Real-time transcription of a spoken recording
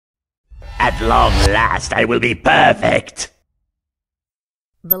At long last, I will be perfect!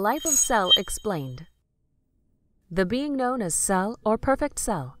 The Life of Cell Explained. The being known as Cell or Perfect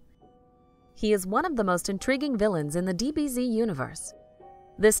Cell. He is one of the most intriguing villains in the DBZ universe.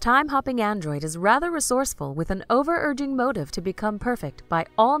 This time-hopping android is rather resourceful with an overurging motive to become perfect by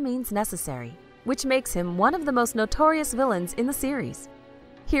all means necessary, which makes him one of the most notorious villains in the series.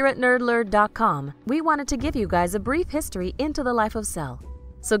 Here at nerdlerd.com, we wanted to give you guys a brief history into the life of Cell.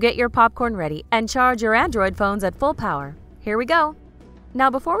 So get your popcorn ready and charge your Android phones at full power. Here we go! Now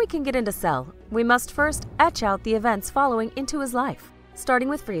before we can get into Cell, we must first etch out the events following into his life, starting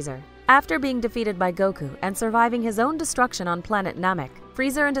with Freezer. After being defeated by Goku and surviving his own destruction on planet Namek,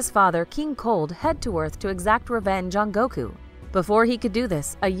 Freezer and his father, King Cold, head to Earth to exact revenge on Goku. Before he could do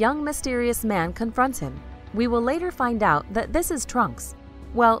this, a young mysterious man confronts him. We will later find out that this is Trunks.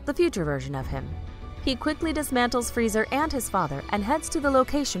 Well, the future version of him. He quickly dismantles Freezer and his father and heads to the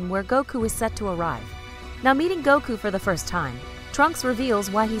location where Goku is set to arrive. Now meeting Goku for the first time, Trunks reveals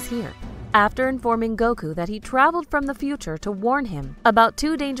why he's here. After informing Goku that he traveled from the future to warn him about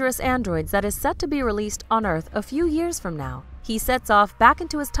two dangerous androids that is set to be released on Earth a few years from now, he sets off back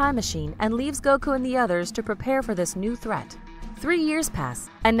into his time machine and leaves Goku and the others to prepare for this new threat. 3 years pass,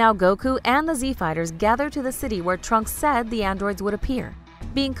 and now Goku and the Z-Fighters gather to the city where Trunks said the androids would appear.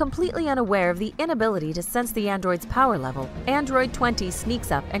 Being completely unaware of the inability to sense the android's power level, Android 20 sneaks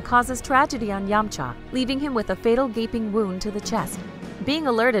up and causes tragedy on Yamcha, leaving him with a fatal gaping wound to the chest. Being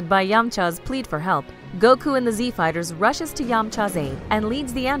alerted by Yamcha's plead for help, Goku and the Z-Fighters rushes to Yamcha's aid and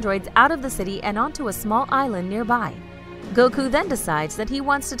leads the androids out of the city and onto a small island nearby. Goku then decides that he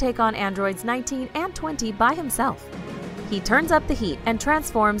wants to take on androids 19 and 20 by himself. He turns up the heat and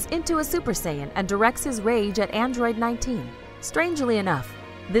transforms into a Super Saiyan and directs his rage at android 19. Strangely enough,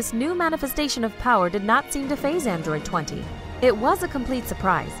 this new manifestation of power did not seem to faze android 20. It was a complete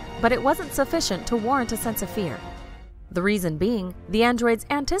surprise, but it wasn't sufficient to warrant a sense of fear. The reason being, the androids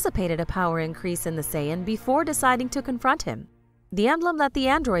anticipated a power increase in the Saiyan before deciding to confront him. The emblem that the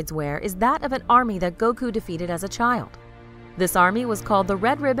androids wear is that of an army that Goku defeated as a child. This army was called the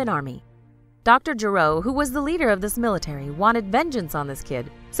Red Ribbon Army. Dr. Gero, who was the leader of this military, wanted vengeance on this kid,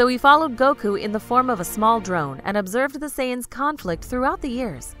 so he followed Goku in the form of a small drone and observed the Saiyans' conflict throughout the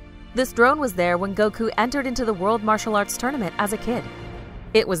years. This drone was there when Goku entered into the World Martial Arts Tournament as a kid.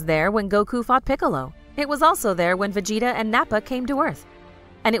 It was there when Goku fought Piccolo. It was also there when Vegeta and Nappa came to Earth.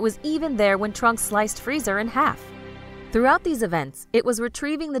 And it was even there when Trunks sliced Freezer in half. Throughout these events, it was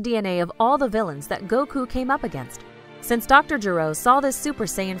retrieving the DNA of all the villains that Goku came up against. Since Dr. Gero saw this Super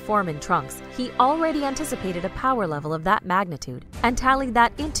Saiyan form in Trunks, he already anticipated a power level of that magnitude and tallied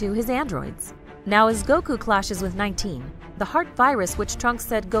that into his androids. Now as Goku clashes with 19, the heart virus which Trunks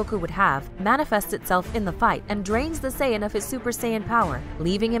said Goku would have manifests itself in the fight and drains the Saiyan of his Super Saiyan power,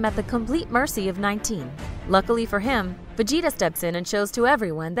 leaving him at the complete mercy of 19. Luckily for him, Vegeta steps in and shows to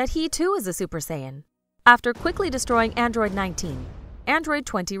everyone that he too is a Super Saiyan. After quickly destroying Android 19, Android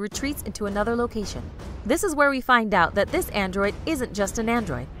 20 retreats into another location. This is where we find out that this android isn't just an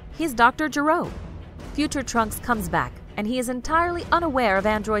android, he's Dr. Gero. Future Trunks comes back, and he is entirely unaware of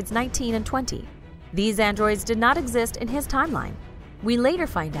androids 19 and 20. These androids did not exist in his timeline. We later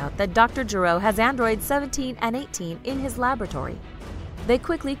find out that Dr. Gero has androids 17 and 18 in his laboratory. They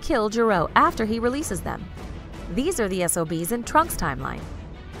quickly kill Gero after he releases them. These are the SOBs in Trunks' timeline.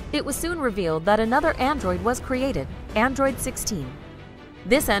 It was soon revealed that another android was created, Android 16.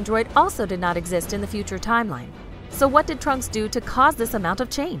 This android also did not exist in the future timeline. So what did Trunks do to cause this amount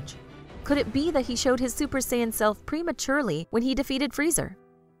of change? Could it be that he showed his Super Saiyan self prematurely when he defeated Freezer?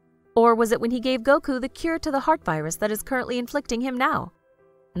 Or was it when he gave Goku the cure to the heart virus that is currently inflicting him now?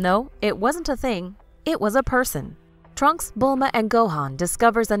 No, it wasn't a thing. It was a person. Trunks, Bulma, and Gohan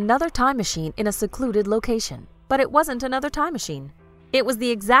discovers another time machine in a secluded location. But it wasn't another time machine. It was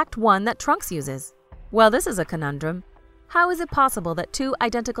the exact one that Trunks uses. Well, this is a conundrum. How is it possible that two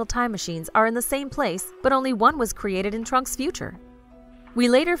identical time machines are in the same place, but only one was created in Trunks' future? We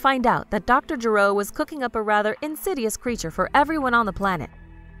later find out that Dr. Gero was cooking up a rather insidious creature for everyone on the planet.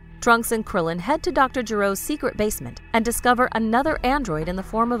 Trunks and Krillin head to Dr. Gero's secret basement and discover another android in the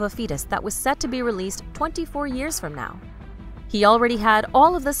form of a fetus that was set to be released 24 years from now. He already had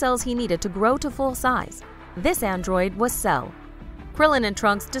all of the cells he needed to grow to full size. This android was Cell. Krillin and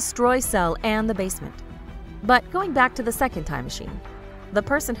Trunks destroy Cell and the basement. But going back to the second time machine, the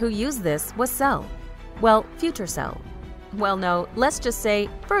person who used this was Cell. Well, future Cell. Well, no, let's just say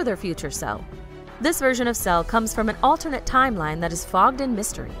further future Cell. This version of Cell comes from an alternate timeline that is fogged in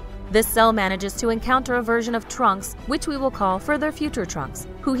mystery. This Cell manages to encounter a version of Trunks, which we will call further future Trunks,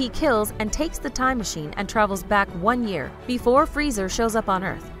 who he kills and takes the time machine and travels back 1 year before Freezer shows up on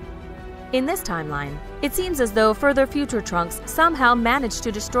Earth. In this timeline, it seems as though further future Trunks somehow managed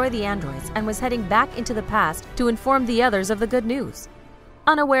to destroy the androids and was heading back into the past to inform the others of the good news.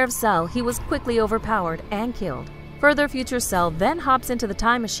 Unaware of Cell, he was quickly overpowered and killed. Further future Cell then hops into the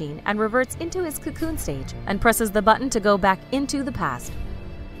time machine and reverts into his cocoon stage and presses the button to go back into the past.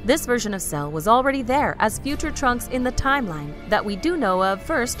 This version of Cell was already there as future Trunks in the timeline that we do know of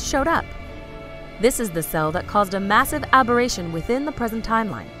first showed up. This is the Cell that caused a massive aberration within the present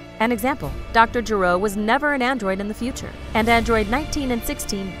timeline. An example, Dr. Gero was never an android in the future, and Android 19 and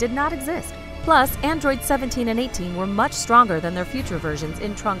 16 did not exist. Plus, Android 17 and 18 were much stronger than their future versions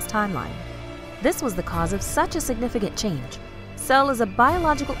in Trunks' timeline. This was the cause of such a significant change. Cell is a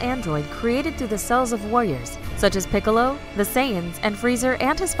biological android created through the cells of warriors, such as Piccolo, the Saiyans, and Freezer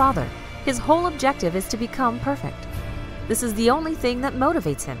and his father. His whole objective is to become perfect. This is the only thing that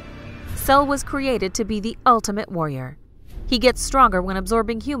motivates him. Cell was created to be the ultimate warrior. He gets stronger when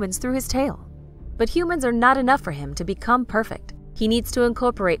absorbing humans through his tail. But humans are not enough for him to become perfect. He needs to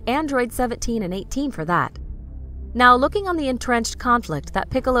incorporate Android 17 and 18 for that. Now, looking on the entrenched conflict that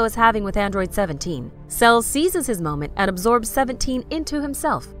Piccolo is having with Android 17, Cell seizes his moment and absorbs 17 into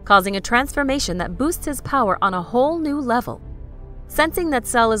himself, causing a transformation that boosts his power on a whole new level. Sensing that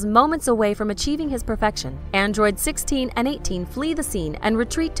Cell is moments away from achieving his perfection, Android 16 and 18 flee the scene and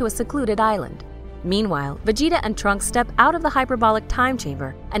retreat to a secluded island. Meanwhile, Vegeta and Trunks step out of the hyperbolic time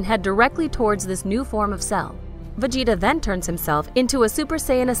chamber and head directly towards this new form of Cell. Vegeta then turns himself into a Super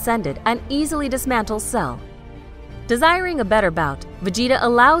Saiyan Ascended and easily dismantles Cell. Desiring a better bout, Vegeta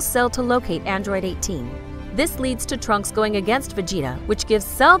allows Cell to locate Android 18. This leads to Trunks going against Vegeta, which gives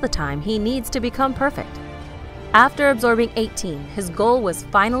Cell the time he needs to become perfect. After absorbing 18, his goal was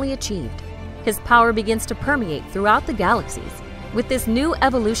finally achieved. His power begins to permeate throughout the galaxies. With this new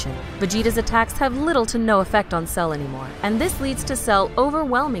evolution, Vegeta's attacks have little to no effect on Cell anymore, and this leads to Cell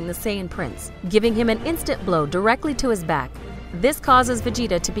overwhelming the Saiyan Prince, giving him an instant blow directly to his back. This causes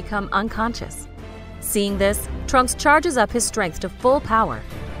Vegeta to become unconscious. Seeing this, Trunks charges up his strength to full power,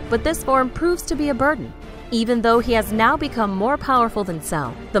 but this form proves to be a burden. Even though he has now become more powerful than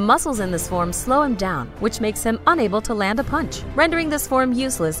Cell, the muscles in this form slow him down, which makes him unable to land a punch, rendering this form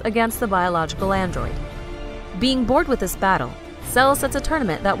useless against the biological android. Being bored with this battle, Cell sets a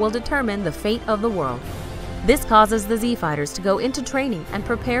tournament that will determine the fate of the world. This causes the Z-Fighters to go into training and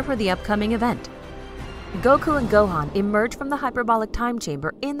prepare for the upcoming event. Goku and Gohan emerge from the hyperbolic time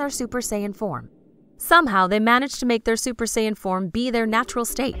chamber in their Super Saiyan form. Somehow they manage to make their Super Saiyan form be their natural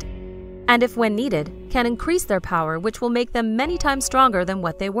state, and if when needed, can increase their power, which will make them many times stronger than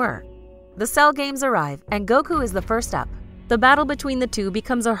what they were. The Cell games arrive, and Goku is the first up. The battle between the two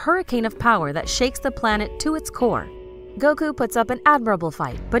becomes a hurricane of power that shakes the planet to its core. Goku puts up an admirable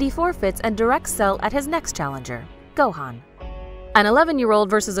fight, but he forfeits and directs Cell at his next challenger, Gohan. An 11-year-old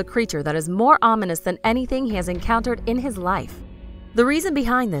versus a creature that is more ominous than anything he has encountered in his life. The reason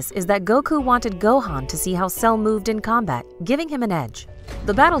behind this is that Goku wanted Gohan to see how Cell moved in combat, giving him an edge.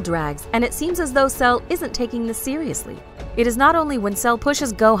 The battle drags, and it seems as though Cell isn't taking this seriously. It is not only when Cell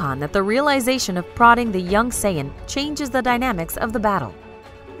pushes Gohan that the realization of prodding the young Saiyan changes the dynamics of the battle.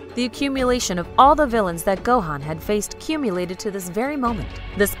 The accumulation of all the villains that Gohan had faced accumulated to this very moment.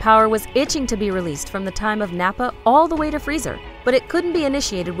 This power was itching to be released from the time of Nappa all the way to Freezer, but it couldn't be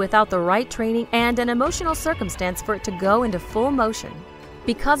initiated without the right training and an emotional circumstance for it to go into full motion.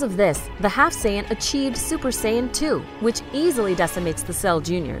 Because of this, the Half Saiyan achieved Super Saiyan 2, which easily decimates the Cell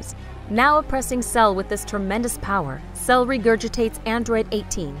Juniors. Now oppressing Cell with this tremendous power, Cell regurgitates Android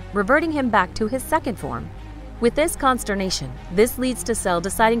 18, reverting him back to his second form. With this consternation, this leads to Cell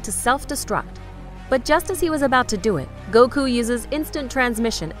deciding to self-destruct. But just as he was about to do it, Goku uses instant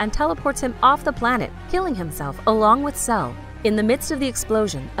transmission and teleports him off the planet, killing himself along with Cell. In the midst of the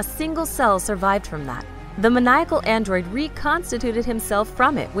explosion, a single Cell survived from that. The maniacal android reconstituted himself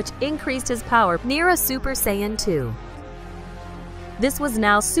from it, which increased his power near a Super Saiyan 2. This was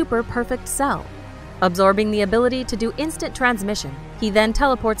now Super Perfect Cell. Absorbing the ability to do instant transmission, he then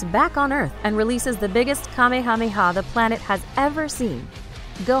teleports back on Earth and releases the biggest Kamehameha the planet has ever seen.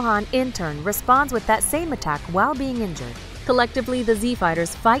 Gohan, in turn, responds with that same attack while being injured. Collectively, the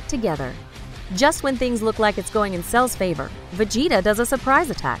Z-Fighters fight together. Just when things look like it's going in Cell's favor, Vegeta does a surprise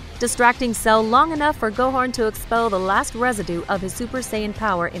attack, distracting Cell long enough for Gohan to expel the last residue of his Super Saiyan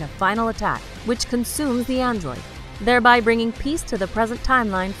power in a final attack, which consumes the android, thereby bringing peace to the present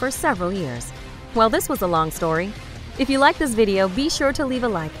timeline for several years. Well, this was a long story. If you like this video, be sure to leave a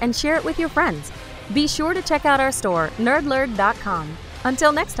like and share it with your friends. Be sure to check out our store, nerdlerd.com.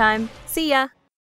 Until next time, see ya!